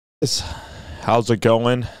How's it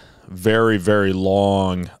going? Very, very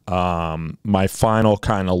long. My final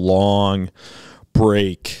kind of long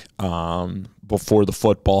break before the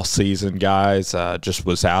football season, guys. Just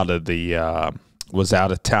was out of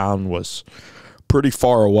town. Was pretty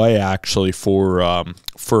far away actually for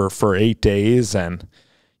 8 days, and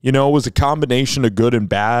it was a combination of good and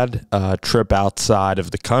bad. Trip outside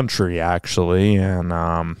of the country actually,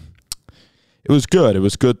 and it was good. It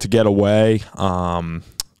was good to get away.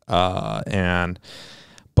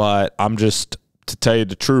 But I'm just, to tell you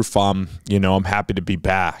the truth, I'm happy to be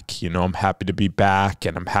back. I'm happy to be back,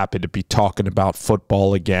 and I'm happy to be talking about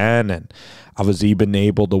football again. And I was even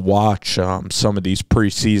able to watch some of these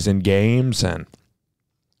preseason games, and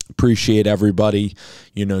appreciate everybody,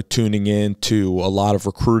 tuning in to a lot of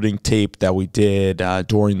recruiting tape that we did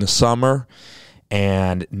during the summer.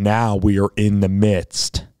 And now we are in the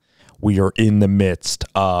midst. We are in the midst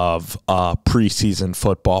of preseason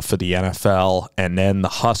football for the NFL, and then the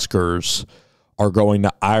Huskers are going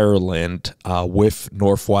to Ireland with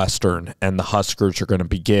Northwestern, and the Huskers are going to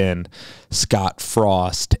begin Scott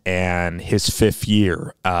Frost and his 5th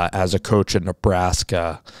year as a coach in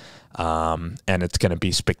Nebraska, and it's going to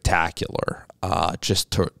be spectacular.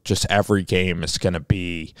 Just every game is going to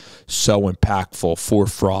be so impactful for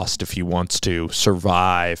Frost if he wants to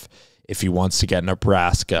survive. If he wants to get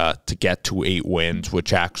Nebraska to get to 8 wins,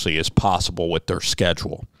 which actually is possible with their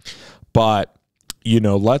schedule. But,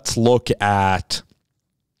 let's look at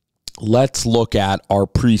our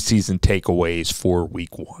preseason takeaways for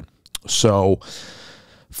week 1. So,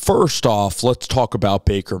 first off, let's talk about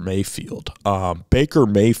Baker Mayfield. Baker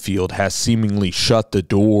Mayfield has seemingly shut the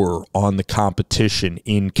door on the competition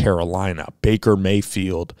in Carolina. Baker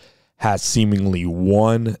Mayfield has seemingly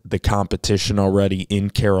won the competition already in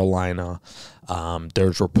Carolina.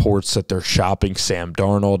 There's reports that they're shopping Sam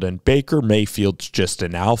Darnold, and Baker Mayfield's just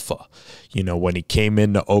an alpha. When he came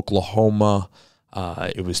into Oklahoma,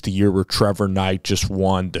 it was the year where Trevor Knight just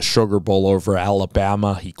won the Sugar Bowl over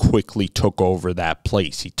Alabama. He quickly took over that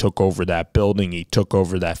place. He took over that building. He took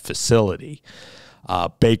over that facility.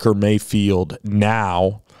 Baker Mayfield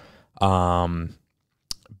now,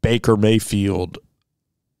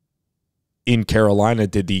 in Carolina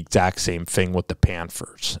did the exact same thing with the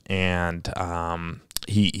Panthers, and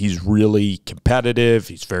he's really competitive.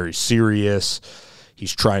 He's very serious.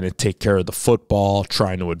 He's trying to take care of the football,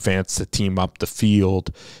 trying to advance the team up the field.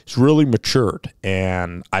 He's really matured,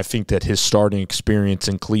 and I think that his starting experience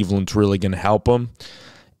in Cleveland's really going to help him,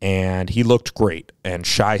 and he looked great. And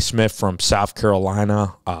Shi Smith from South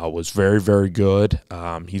Carolina was very, very good.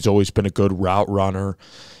 He's always been a good route runner.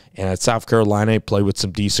 And at South Carolina, he played with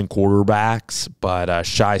some decent quarterbacks, but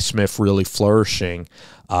Shi Smith really flourishing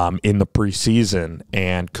in the preseason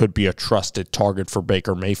and could be a trusted target for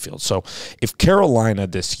Baker Mayfield. So if Carolina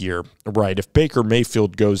this year, if Baker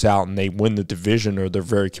Mayfield goes out and they win the division or they're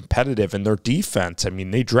very competitive, and their defense,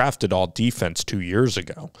 they drafted all defense 2 years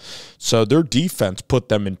ago. So their defense put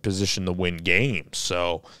them in position to win games.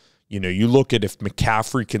 So, you look at if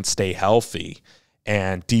McCaffrey can stay healthy,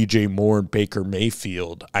 and DJ Moore and Baker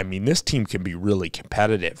Mayfield, this team can be really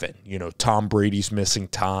competitive. And, Tom Brady's missing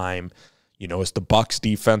time. Is the Bucs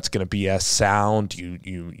defense going to be as sound? You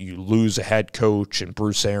lose a head coach and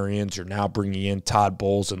Bruce Arians. You're now bringing in Todd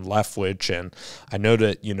Bowles and Leftwich. And I know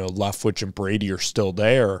that, Leftwich and Brady are still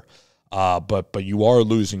there, but you are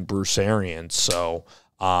losing Bruce Arians. So,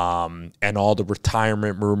 and all the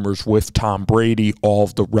retirement rumors with Tom Brady, all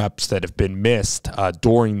of the reps that have been missed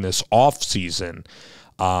during this offseason,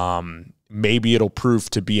 maybe it'll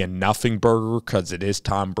prove to be a nothing burger because it is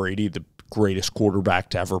Tom Brady, the greatest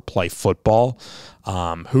quarterback to ever play football.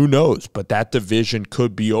 Who knows? But that division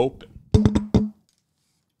could be open.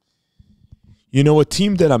 A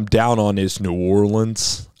team that I'm down on is New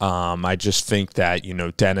Orleans. I just think that,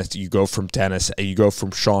 Dennis, you go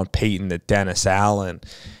from Sean Payton to Dennis Allen.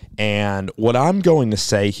 And what I'm going to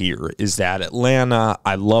say here is that Atlanta,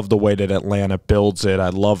 I love the way that Atlanta builds it. I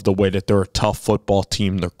love the way that they're a tough football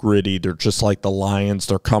team. They're gritty. They're just like the Lions.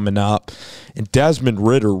 They're coming up. And Desmond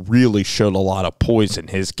Ridder really showed a lot of poise in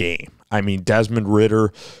his game. Desmond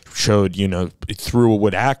Ridder showed, threw it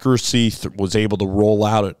with accuracy, was able to roll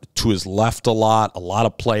out to his left a lot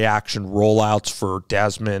of play action rollouts for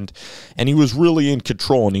Desmond, and he was really in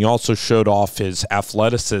control. And he also showed off his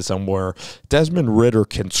athleticism where Desmond Ridder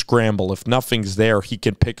can scramble. If nothing's there, he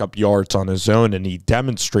can pick up yards on his own, and he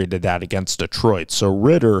demonstrated that against Detroit. So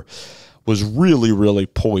Ridder was really, really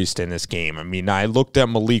poised in his game. I mean, I looked at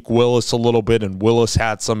Malik Willis a little bit, and Willis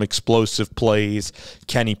had some explosive plays.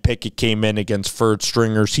 Kenny Pickett came in against third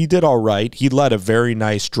stringers. He did all right. He led a very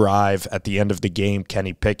nice drive at the end of the game,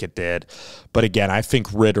 Kenny Pickett did. But again, I think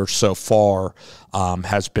Ritter so far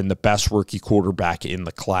has been the best rookie quarterback in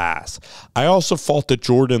the class. I also thought that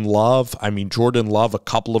Jordan Love, a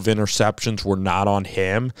couple of interceptions were not on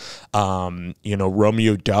him.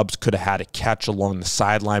 Romeo Doubs could have had a catch along the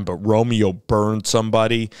sideline, but Romeo burned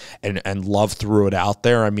somebody and Love threw it out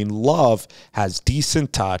there. I mean, Love has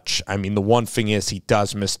decent touch. I mean, the one thing is he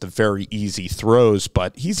does miss the very easy throws,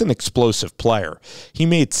 but he's an explosive player. He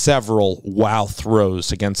made several wow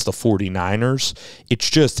throws against the 49ers. It's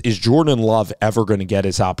just, is Jordan Love ever going to get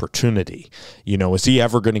his opportunity? Is he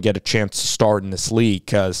ever going to get a chance to start in this league?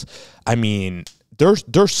 Because, I mean,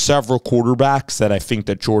 there's several quarterbacks that I think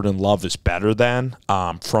that Jordan Love is better than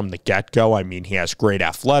from the get-go. I mean, he has great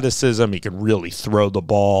athleticism. He can really throw the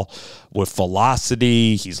ball with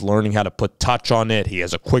velocity. He's learning how to put touch on it. He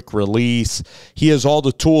has a quick release. He has all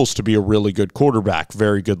the tools to be a really good quarterback,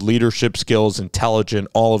 very good leadership skills, intelligent,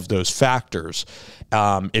 all of those factors.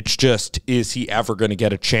 It's just, is he ever going to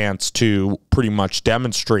get a chance to pretty much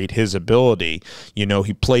demonstrate his ability?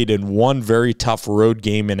 He played in one very tough road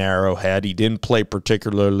game in Arrowhead. He didn't play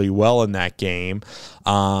particularly well in that game.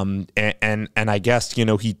 And I guess,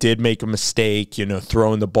 he did make a mistake,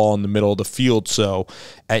 throwing the ball in the middle of the field. So,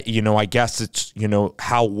 I guess it's,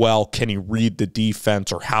 how well can he read the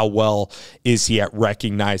defense, or how well is he at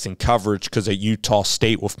recognizing coverage? Because at Utah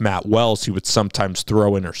State with Matt Wells, he would sometimes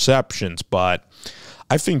throw interceptions, but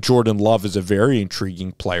I think Jordan Love is a very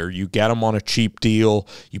intriguing player. You get him on a cheap deal.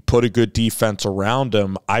 You put a good defense around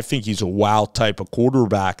him. I think he's a wow type of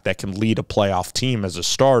quarterback that can lead a playoff team as a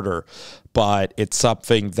starter. But it's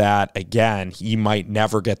something that, again, he might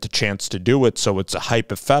never get the chance to do it, so it's a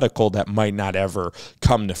hypothetical that might not ever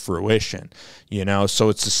come to fruition. So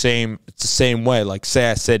it's the same way. Like,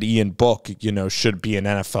 say I said Ian Book, should be an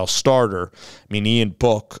NFL starter. I mean, Ian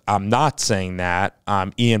Book, I'm not saying that.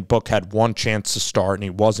 Ian Book had one chance to start, and he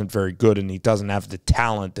wasn't very good, and he doesn't have the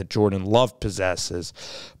talent that Jordan Love possesses.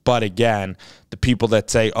 But again, the people that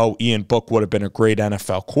say, oh, Ian Book would have been a great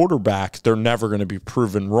NFL quarterback, they're never going to be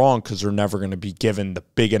proven wrong, because they're never going to be given the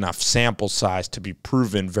big enough sample size to be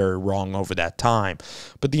proven very wrong over that time.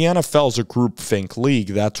 But the NFL is a groupthink league.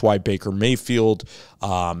 That's why Baker Mayfield,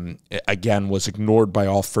 again, was ignored by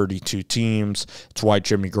all 32 teams. It's why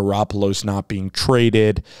Jimmy Garoppolo's not being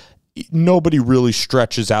traded. Nobody really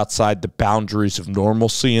stretches outside the boundaries of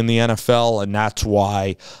normalcy in the NFL, and that's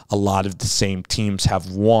why a lot of the same teams have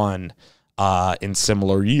won in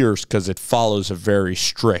similar years, because it follows a very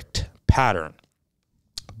strict pattern.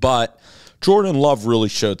 But Jordan Love really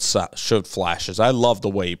showed flashes. I love the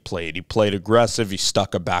way he played. He played aggressive. He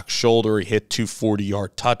stuck a back shoulder. He hit 2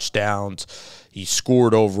 40-yard touchdowns. He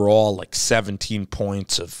scored overall like 17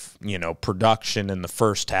 points of production in the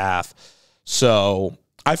first half. So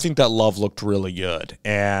I think that Love looked really good.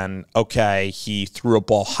 And, okay, he threw a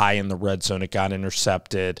ball high in the red zone. It got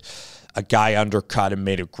intercepted. A guy undercut and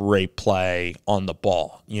made a great play on the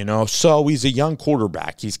ball, So he's a young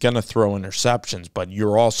quarterback. He's going to throw interceptions, but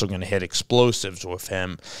you're also going to hit explosives with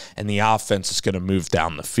him, and the offense is going to move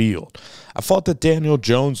down the field. I thought that Daniel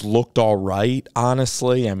Jones looked all right,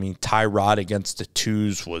 honestly. I mean, Tyrod against the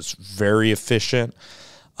twos was very efficient.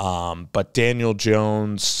 But Daniel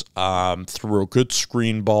Jones threw a good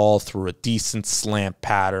screen ball, threw a decent slant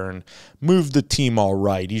pattern, moved the team all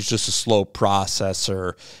right. He's just a slow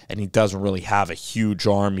processor, and he doesn't really have a huge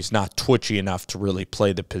arm. He's not twitchy enough to really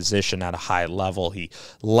play the position at a high level. He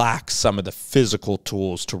lacks some of the physical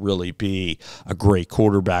tools to really be a great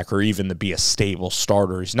quarterback, or even to be a stable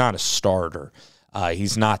starter. He's not a starter.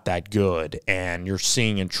 He's not that good, and you're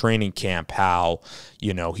seeing in training camp how,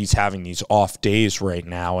 he's having these off days right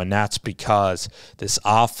now, and that's because this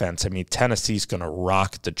offense, Tennessee's going to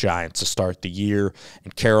rock the Giants to start the year,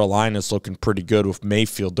 and Carolina's looking pretty good with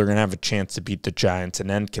Mayfield. They're going to have a chance to beat the Giants, and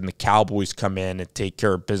then can the Cowboys come in and take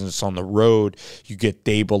care of business on the road? You get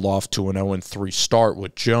Dable off to an 0-3 start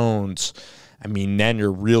with Jones. Then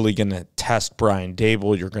you're really going to test Brian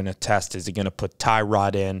Dable. You're going to test, is he going to put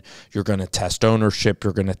Tyrod in? You're going to test ownership.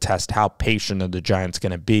 You're going to test how patient are the Giants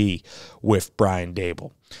going to be with Brian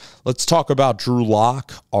Dable. Let's talk about Drew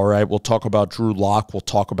Lock. All right, we'll talk about Drew Lock. We'll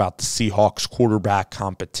talk about the Seahawks quarterback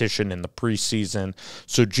competition in the preseason.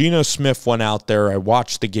 So Geno Smith went out there. I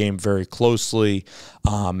watched the game very closely.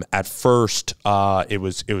 At first, it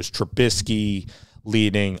was Trubisky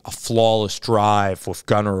leading a flawless drive with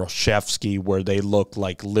Gunnar Olszewski, where they looked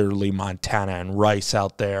like literally Montana and Rice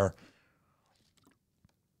out there.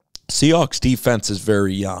 Seahawks defense is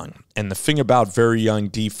very young. And the thing about very young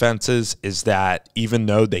defenses is that even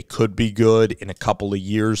though they could be good in a couple of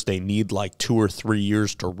years, they need like 2 or 3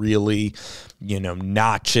 years to really,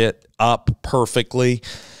 notch it up perfectly.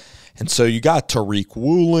 And so you got Tariq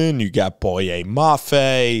Woolen, you got Boye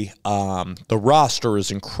Mafe. The roster is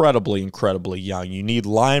incredibly, incredibly young. You need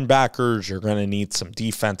linebackers. You're going to need some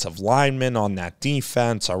defensive linemen on that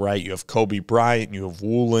defense. All right, you have Kobe Bryant, you have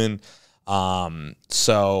Woolen.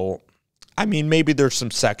 So, I mean, maybe there's some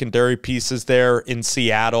secondary pieces there in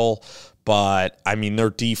Seattle, but, I mean,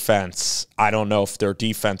 their defense, I don't know if their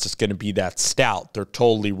defense is going to be that stout. They're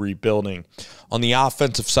totally rebuilding. On the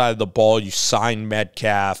offensive side of the ball, you sign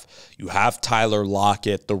Metcalf. You have Tyler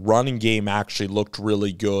Lockett. The running game actually looked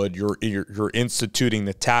really good. You're instituting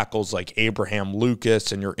the tackles like Abraham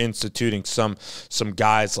Lucas, and you're instituting some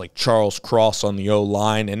guys like Charles Cross on the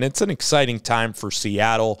O-line, and it's an exciting time for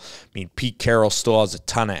Seattle. I mean, Pete Carroll still has a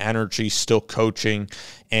ton of energy, still coaching,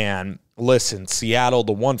 and listen, Seattle,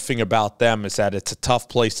 the one thing about them is that it's a tough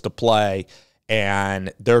place to play,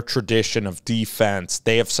 and their tradition of defense,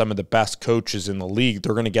 they have some of the best coaches in the league.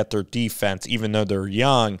 They're going to get their defense, even though they're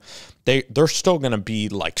young, they're still going to be,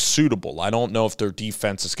 like, suitable. I don't know if their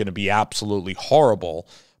defense is going to be absolutely horrible,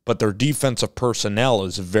 but their defensive personnel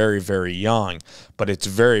is very, very young. But it's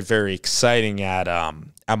very, very exciting at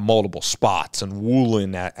multiple spots. And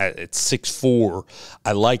Woolen at 6'4",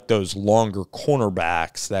 I like those longer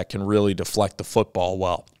cornerbacks that can really deflect the football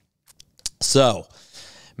well. So,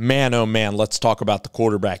 man, oh man, let's talk about the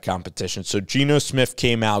quarterback competition. So Geno Smith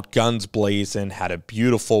came out guns blazing, had a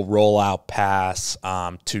beautiful rollout pass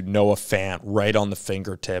to Noah Fant right on the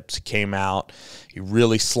fingertips. Came out, he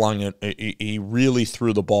really slung it. He really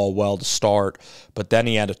threw the ball well to start, but then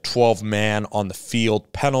he had a 12-man on the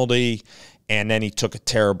field penalty, and then he took a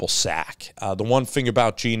terrible sack. The one thing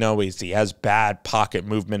about Geno is he has bad pocket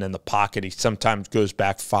movement in the pocket. He sometimes goes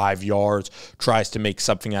back 5 yards, tries to make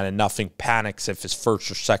something out of nothing, panics if his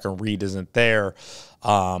first or second read isn't there,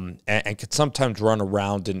 and can sometimes run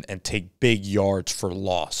around and take big yards for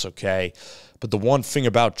loss, okay? But the one thing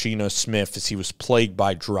about Geno Smith is he was plagued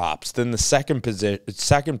by drops. Then the second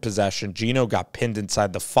possession, Geno got pinned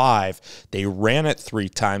inside the 5. They ran it 3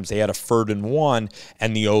 times. They had a 3rd and 1,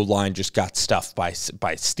 and the O-line just got stuffed by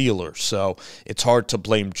Steelers. So it's hard to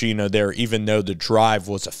blame Geno there, even though the drive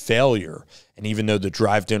was a failure. And even though the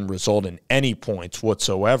drive didn't result in any points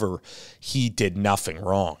whatsoever, he did nothing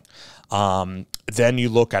wrong. Then you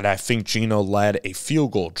look at, I think Geno led a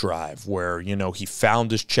field goal drive where, he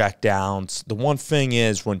found his checkdowns. The one thing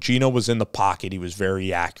is when Geno was in the pocket, he was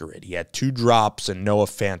very accurate. He had 2 drops and Noah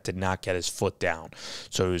Fant did not get his foot down.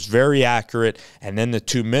 So he was very accurate. And then the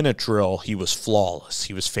 2-minute drill, he was flawless.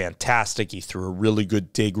 He was fantastic. He threw a really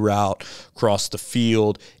good dig route across the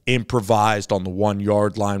field, improvised on the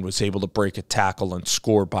 1-yard line, was able to break a tackle and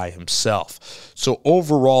score by himself. So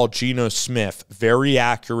overall, Geno Smith, very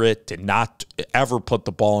accurate, did not ever put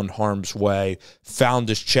the ball in harm's way, found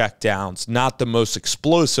his checkdowns, not the most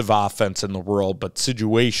explosive offense in the world, but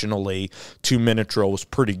situationally, 2-minute drill was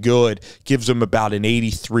pretty good, gives him about an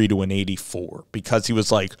 83 to an 84, because he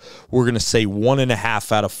was like, we're going to say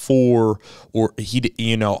 1.5 out of 4, or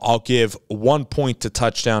I'll give 1 point to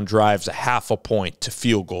touchdown drives, a 0.5 point to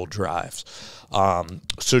field goal drives.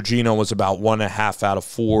 So Geno was about 1.5 out of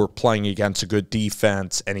 4 playing against a good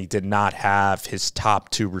defense, and he did not have his top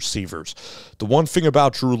 2 receivers. The one thing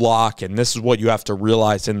about Drew Lock, and this is what you have to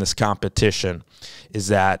realize in this competition, is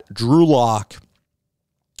that Drew Lock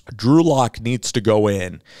needs to go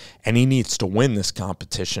in, and he needs to win this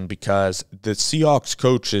competition, because the Seahawks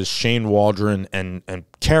coaches, Shane Waldron and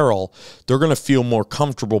Carroll, they're going to feel more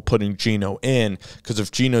comfortable putting Geno in, because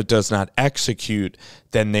if Geno does not execute,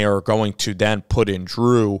 then they are going to then put in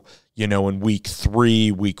Drew, in week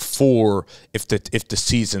 3, week 4, if the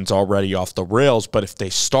season's already off the rails. But if they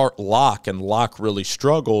start Lock and Lock really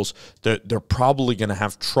struggles, they're probably going to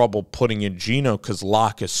have trouble putting in Geno because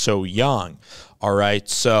Lock is so young. All right,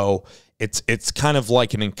 so it's kind of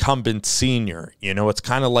like an incumbent senior. It's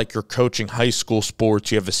kind of like you're coaching high school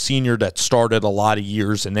sports. You have a senior that started a lot of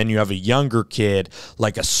years, and then you have a younger kid,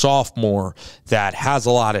 like a sophomore, that has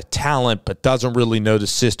a lot of talent but doesn't really know the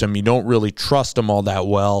system. You don't really trust him all that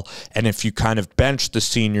well, and if you kind of bench the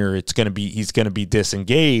senior, he's going to be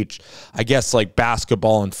disengaged. I guess like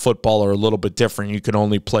basketball and football are a little bit different. You can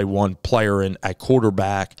only play one player at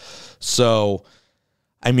quarterback. So,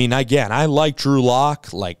 I mean, again, I like Drew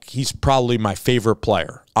Lock. Like, he's probably my favorite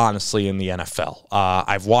player, honestly, in the NFL.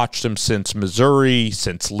 I've watched him since Missouri,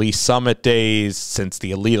 since Lee Summit days, since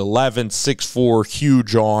the Elite 11, 6'4",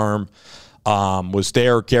 huge arm. Was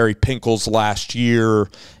there Gary Pinkles last year.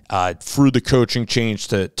 through the coaching change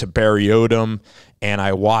to Barry Odom, and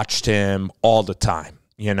I watched him all the time.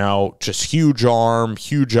 You know, just huge arm,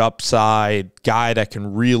 huge upside, guy that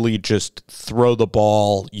can really just throw the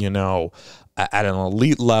ball, you know, at an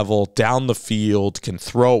elite level down the field, can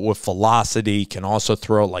throw it with velocity, can also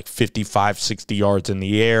throw like 55, 60 yards in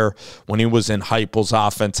the air. When he was in Heupel's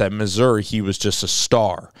offense at Missouri, he was just a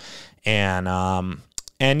star. And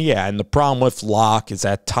the problem with Locke is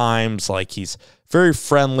at times, like, he's very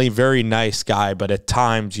friendly, very nice guy, but at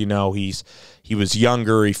times, you know, he was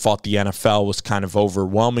younger. He thought the NFL was kind of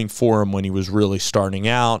overwhelming for him when he was really starting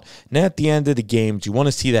out. And at the end of the games, you want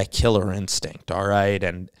to see that killer instinct, all right?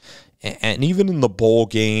 And even in the bowl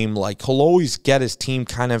game, like, he'll always get his team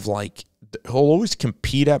kind of like, he'll always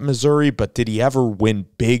compete at Missouri, but did he ever win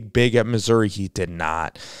big at Missouri? He did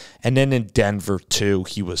not. And then in Denver, too,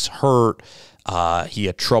 he was hurt. He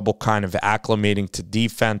had trouble kind of acclimating to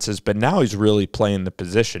defenses, but now he's really playing the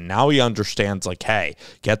position. Now he understands, like, hey,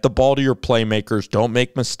 get the ball to your playmakers. Don't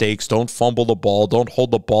make mistakes. Don't fumble the ball. Don't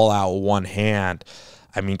hold the ball out with one hand.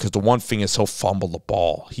 I mean, because the one thing is he'll fumble the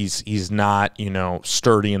ball. He's not, you know,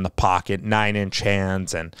 sturdy in the pocket, 9-inch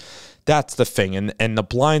hands, and that's the thing. And the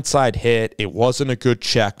blindside hit, it wasn't a good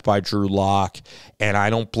check by Drew Lock, and I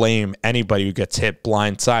don't blame anybody who gets hit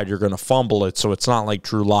blindside. You're going to fumble it, so it's not like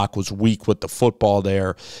Drew Lock was weak with the football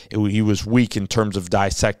there. He was weak in terms of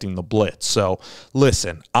dissecting the blitz. So,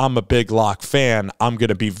 listen, I'm a big Lock fan. I'm going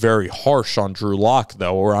to be very harsh on Drew Lock,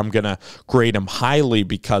 though, or I'm going to grade him highly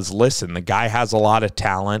because, listen, the guy has a lot of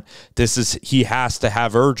talent. He has to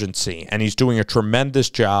have urgency, and he's doing a tremendous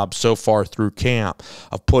job so far through camp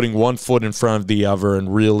of putting one foot in front of the other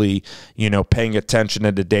and really, you know, paying attention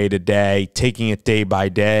to the day-to-day, taking it day by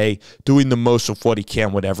day, doing the most of what he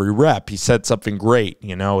can with every rep. He said something great,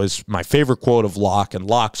 you know, is my favorite quote of Locke, and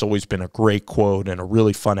Locke's always been a great quote and a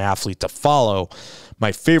really fun athlete to follow.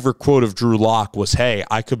 My favorite quote of Drew Lock was, hey,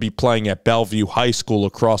 I could be playing at Bellevue High School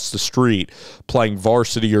across the street, playing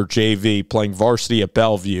varsity or JV, playing varsity at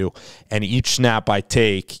Bellevue, and each snap I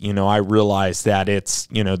take, you know, I realize that it's,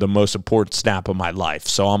 you know, the most important snap of my life.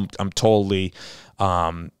 So I'm totally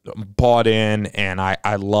bought in, and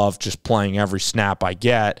I love just playing every snap I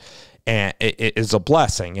get. And it is a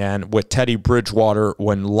blessing. And with Teddy Bridgewater,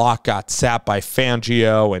 when Locke got sapped by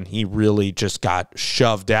Fangio and he really just got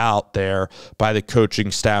shoved out there by the coaching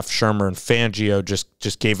staff, Shermer and Fangio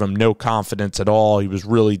just gave him no confidence at all. He was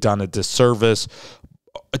really done a disservice.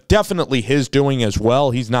 Definitely his doing as well.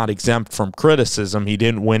 He's not exempt from criticism. He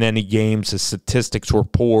didn't win any games. His statistics were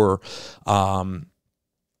poor.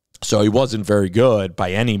 So he wasn't very good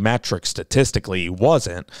by any metric statistically. He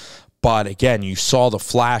wasn't. But again, you saw the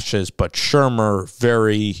flashes, but Shermer,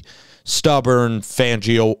 very stubborn,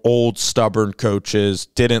 Fangio, old stubborn coaches,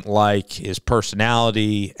 didn't like his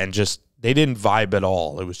personality, and just they didn't vibe at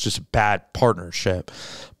all. It was just a bad partnership.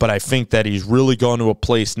 But I think that he's really going to a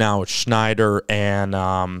place now with Schneider and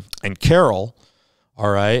Carroll, all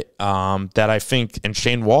right, that I think, and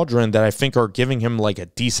Shane Waldron, that I think are giving him like a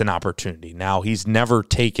decent opportunity. Now, he's never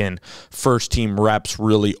taken first-team reps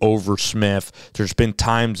really over Smith. There's been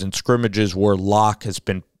times in scrimmages where Locke has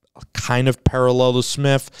been kind of parallel to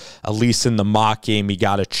Smith. At least in the mock game, he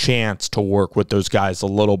got a chance to work with those guys a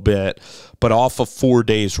little bit. But off of 4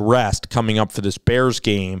 days rest coming up for this Bears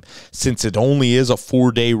game, since it only is a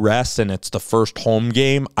 4-day rest and it's the first home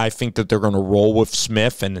game, I think that they're going to roll with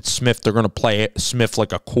Smith. And it's Smith, they're going to play Smith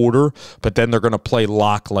like a quarter, but then they're going to play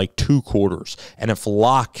Locke like 2 quarters. And if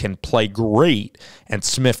Locke can play great and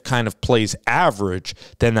Smith kind of plays average,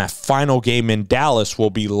 then that final game in Dallas will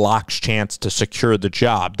be Locke's chance to secure the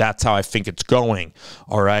job. That's how I think it's going.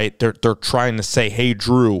 All right. They're trying to say, hey,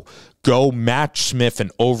 Drew, go match Smith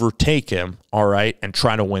and overtake him, all right, and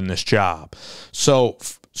try to win this job. So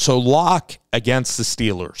Locke against the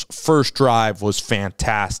Steelers, first drive was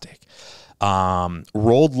fantastic.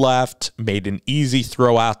 Rolled left, made an easy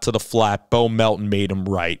throw out to the flat. Bo Melton made him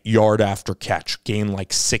right, yard after catch, gained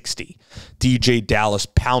like 60. DJ Dallas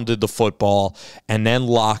pounded the football, and then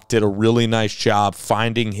Locke did a really nice job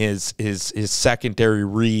finding his secondary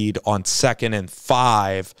read on 2nd and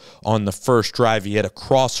 5 on the first drive. He had a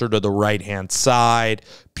crosser to the right-hand side,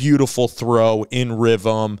 beautiful throw in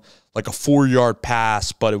rhythm, like a 4-yard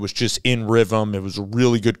pass, but it was just in rhythm. It was a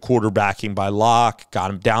really good quarterbacking by Locke, got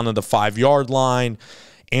him down to the 5-yard line,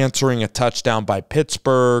 answering a touchdown by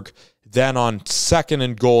Pittsburgh. Then on second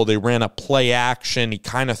and goal, they ran a play action. He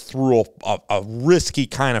kind of threw a risky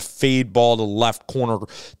kind of fade ball to the left corner.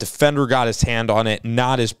 Defender got his hand on it.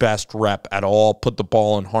 Not his best rep at all. Put the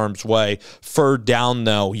ball in harm's way. Third down,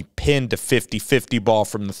 though, he pinned a 50-50 ball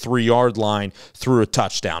from the 3-yard line, threw a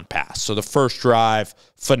touchdown pass. So the first drive,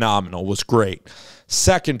 phenomenal, was great.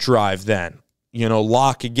 Second drive then,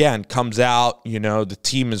 Locke again comes out. The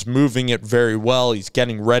team is moving it very well. He's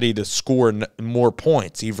getting ready to score more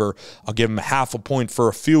points. Either I'll give him a half a point for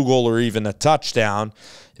a field goal or even a touchdown.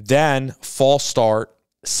 Then false start,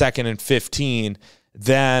 2nd and 15.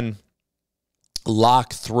 Then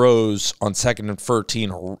Locke throws on 2nd and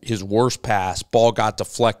 13 his worst pass. Ball got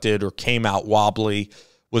deflected or came out wobbly.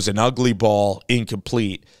 Was an ugly ball,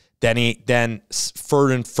 incomplete. Then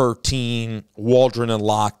 3rd and 13, Waldron and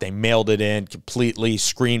Locke, they mailed it in completely.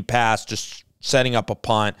 Screen pass, just setting up a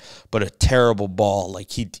punt, but a terrible ball.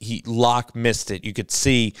 Like Locke missed it. You could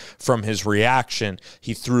see from his reaction,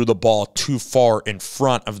 he threw the ball too far in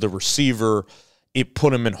front of the receiver. It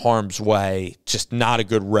put him in harm's way. Just not a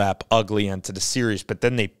good rep, ugly end to the series. But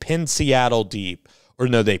then they pinned Seattle deep.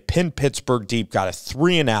 They pinned Pittsburgh deep, got a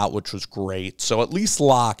 3-and-out, which was great. So at least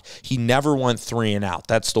Locke, he never went 3-and-out.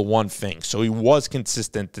 That's the one thing. So he was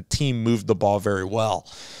consistent. The team moved the ball very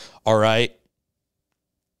well. All right.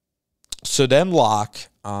 So then Locke,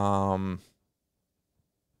 they're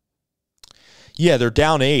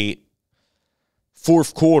down 8.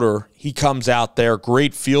 Fourth quarter, he comes out there,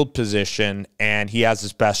 great field position, and he has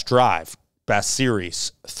his best drive, best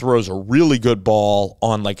series. Throws a really good ball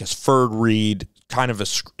on like his third read, kind of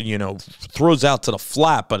throws out to the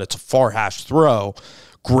flat, but it's a far hash throw.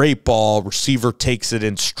 Great ball. Receiver takes it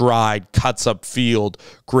in stride, cuts up field,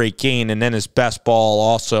 great gain. And then his best ball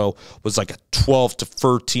also was like a 12 to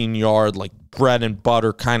 13 yard, like bread and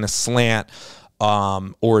butter kind of slant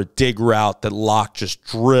or a dig route that Locke just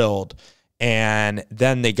drilled. And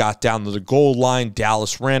then they got down to the goal line.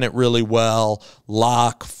 Dallas ran it really well.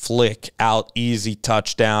 Locke, flick, out, easy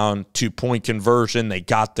touchdown, 2-point conversion. They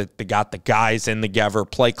got the guys in together.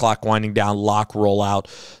 Play clock winding down. Locke roll out,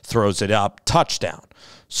 throws it up, touchdown.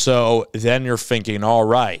 So then you're thinking, all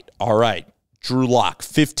right. Drew Lock,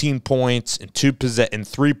 15 points in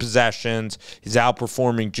 3 possessions. He's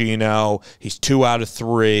outperforming Geno. He's 2 out of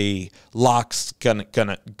 3. Lock's gonna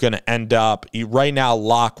end up. Right now,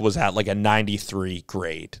 Lock was at like a 93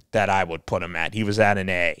 grade that I would put him at. He was at an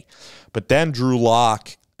A. But then Drew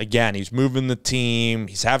Lock, again, he's moving the team.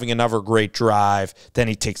 He's having another great drive. Then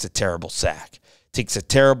he takes a terrible sack.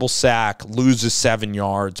 Loses 7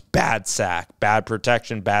 yards. Bad sack. Bad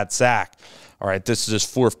protection. Bad sack. All right, this is his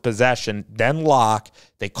 4th possession. Then Locke,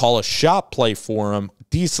 they call a shot play for him,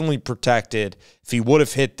 decently protected. If he would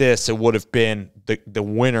have hit this, it would have been the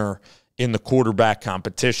winner in the quarterback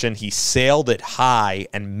competition. He sailed it high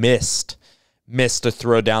and missed a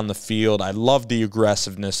throw down the field. I love the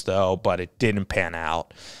aggressiveness, though, but it didn't pan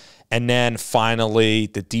out. And then finally,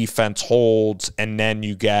 the defense holds, and then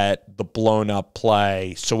you get the blown-up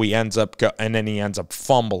play. So he ends up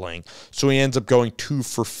fumbling. So he ends up going 2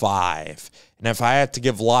 for 5. And if I had to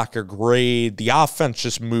give Locke a grade, the offense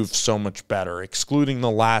just moved so much better. Excluding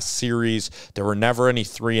the last series, there were never any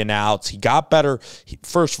 3-and-outs. He got better.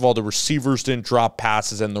 First of all, the receivers didn't drop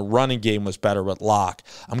passes, and the running game was better with Locke.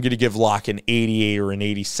 I'm going to give Locke an 88 or an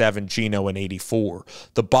 87, Geno an 84.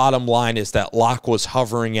 The bottom line is that Locke was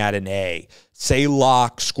hovering at an A. Say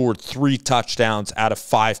Locke scored 3 touchdowns out of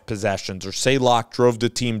 5 possessions, or say Locke drove the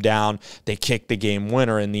team down, they kicked the game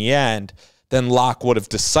winner in the end, then Locke would have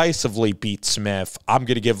decisively beat Smith. I'm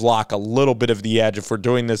going to give Locke a little bit of the edge. If we're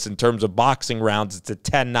doing this in terms of boxing rounds, it's a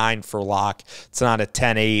 10-9 for Locke. It's not a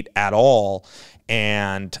 10-8 at all.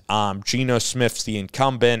 And Geno Smith's the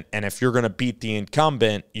incumbent, and if you're going to beat the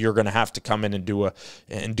incumbent, you're going to have to come in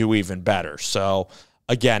and do even better. So,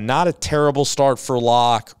 again, not a terrible start for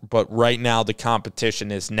Locke, but right now the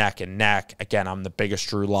competition is neck and neck. Again, I'm the biggest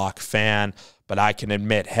Drew Lock fan, but I can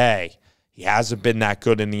admit, hey, he hasn't been that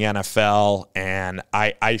good in the NFL, and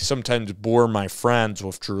I sometimes bore my friends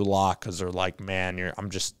with Drew Lock because they're like, man, I'm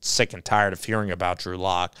just sick and tired of hearing about Drew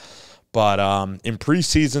Lock. But in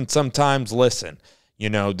preseason, sometimes, listen,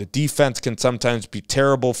 the defense can sometimes be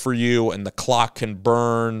terrible for you, and the clock can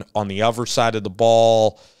burn on the other side of the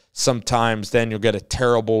ball. Sometimes then you'll get a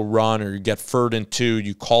terrible run, or you get 3rd and 2,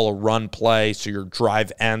 you call a run play so your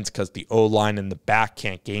drive ends because the O-line in the back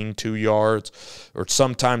can't gain 2 yards. Or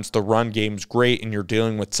sometimes the run game's great and you're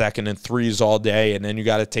dealing with 2nd and 3s all day, and then you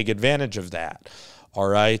got to take advantage of that. All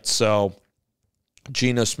right, so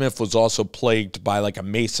Geno Smith was also plagued by like a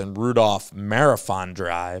Mason Rudolph marathon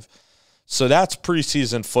drive. So that's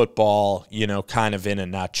preseason football, kind of in a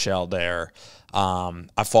nutshell there.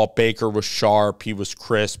 I thought Baker was sharp. He was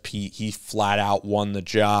crisp. He flat out won the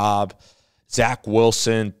job. Zach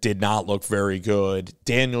Wilson did not look very good.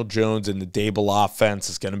 Daniel Jones in the Dable offense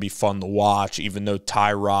is going to be fun to watch, even though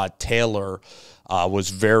Tyrod Taylor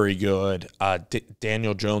was very good.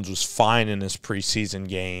 Daniel Jones was fine in his preseason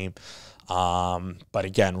game. But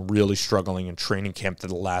again, really struggling in training camp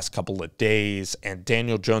the last couple of days. And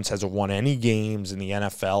Daniel Jones hasn't won any games in the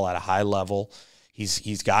NFL at a high level.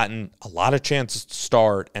 He's gotten a lot of chances to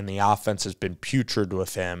start, and the offense has been putrid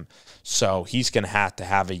with him. So he's going to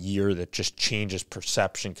have a year that just changes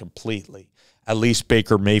perception completely. At least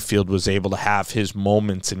Baker Mayfield was able to have his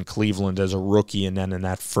moments in Cleveland as a rookie and then in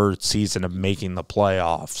that first season of making the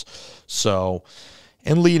playoffs. So,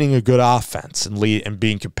 and leading a good offense and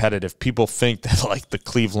being competitive. People think that like the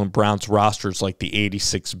Cleveland Browns roster is like the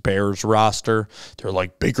 86 Bears roster. They're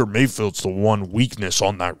like, Baker Mayfield's the one weakness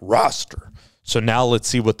on that roster. So now let's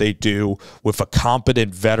see what they do with a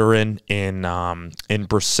competent veteran in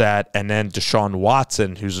Brissett, and then Deshaun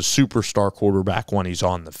Watson, who's a superstar quarterback when he's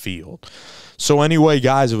on the field. So anyway,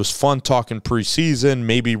 guys, it was fun talking preseason.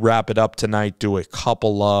 Maybe wrap it up tonight, do a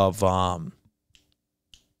couple of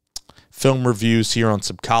film reviews here on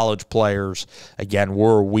some college players. Again,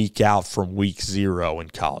 we're a week out from week 0 in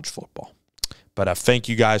college football. But thank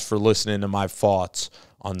you guys for listening to my thoughts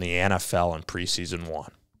on the NFL and preseason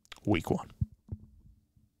 1, week 1.